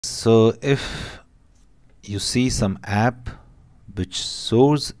So if you see some app which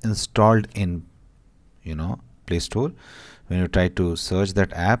shows installed in Play Store, when you try to search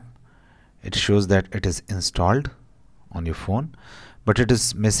that app, it shows that it is installed on your phone, but it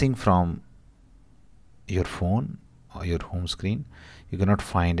is missing from your phone or your home screen. You cannot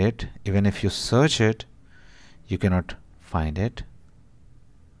find it. Even if you search it, you cannot find it.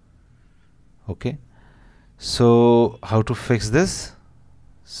 Okay, so how to fix this?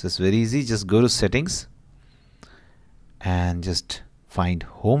 So it's very easy. Just go to settings and just find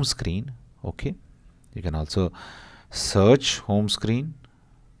home screen. Okay, you can also search home screen.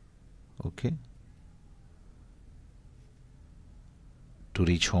 Okay, to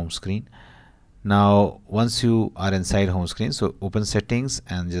reach home screen. Now once you are inside home screen, so open settings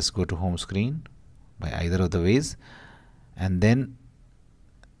and just go to home screen by either of the ways, and then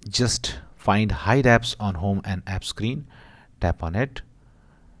just find hide apps on home and app screen, tap on it,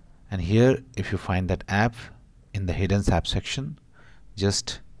 and here if you find that app in the hidden app section,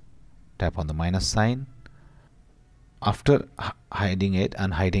 just tap on the minus sign. After hiding it,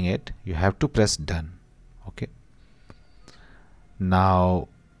 unhiding it, you have to press done. Okay, now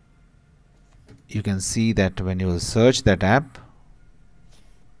you can see that when you will search that app,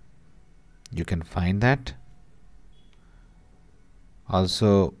 you can find that.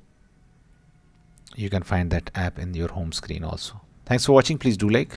 Also you can find that app in your home screen also. Thanks for watching. Please do like.